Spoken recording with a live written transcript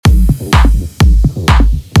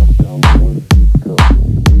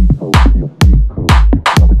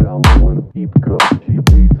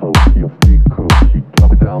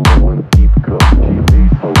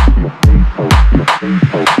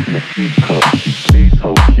She plays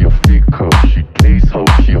hoe, she a freak hoe. She plays hoe,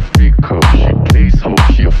 she a freak hoe. She plays hoe,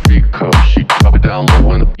 she a freak hoe. She drop it down low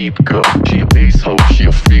when the beat go. She a bass hoe, she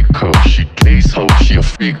a freak hoe. She plays hoe, she a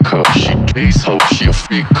freak hoe. She plays hoe, she a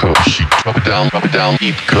freak hoe. She drop it down,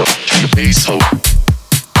 beat go. She a bass hoe.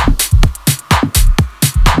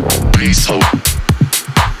 Bass hoe.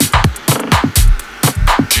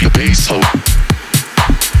 She a bass hoe.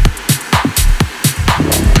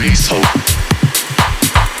 Bass hoe.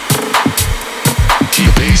 She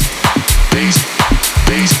a bass, bass,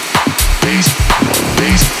 bass, bass, bass,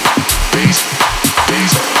 bass, bass,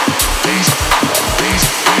 bass, bass,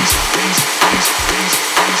 bass, bass, bass,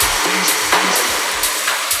 bass, bass, bass.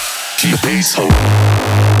 She a bass hoe.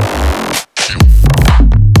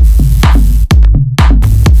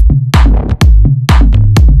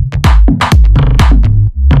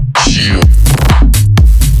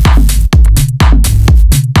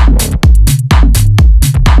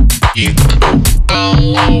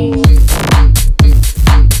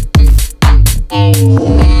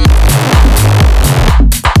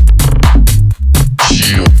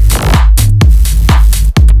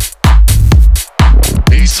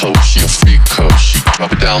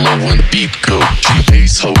 Down low when the beat go. She a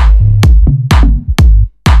bass hoe.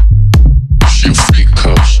 She a freak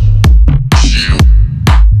hoe. She a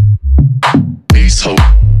bass hoe.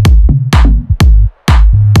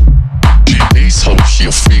 She a bass hoe. She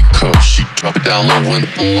a freak hoe. She drop it down low when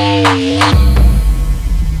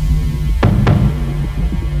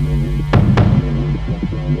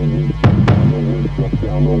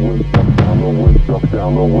drop it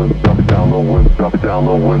down low when drop it down low when drop it down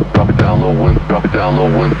low when drop it down low when drop it down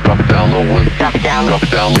low when drop it down low when drop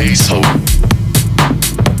it down bass hoe.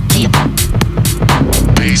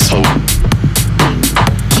 Bass hoe.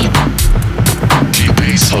 She a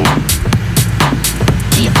bass hoe.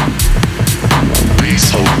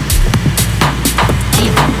 Bass hoe.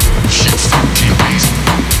 She a bass,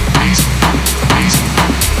 bass, bass,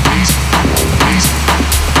 bass, bass, bass,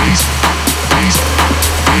 bass,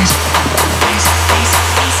 bass.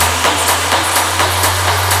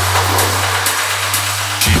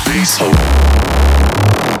 Bass hoe.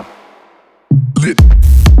 Lit.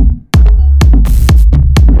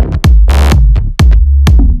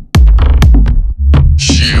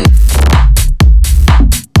 Shield.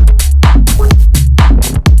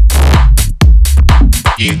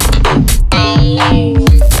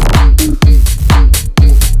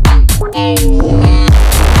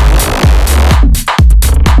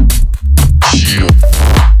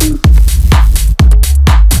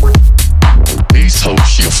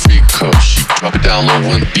 Drop it down low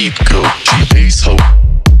when the beat go. She a bass hoe.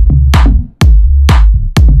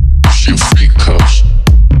 She a freak hoe.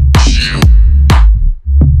 She a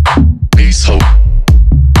bass hoe.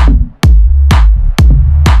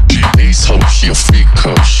 She a bass hoe. She a freak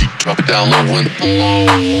hoe. She drop it down low when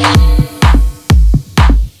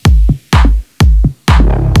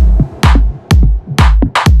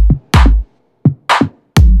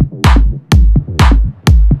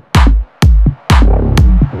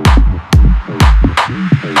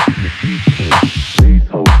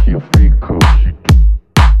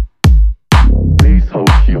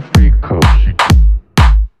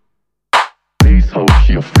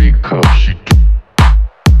she a freak hoe. She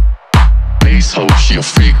bass hoe. She a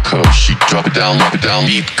freak hoe. She drop it down,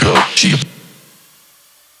 beat go. She a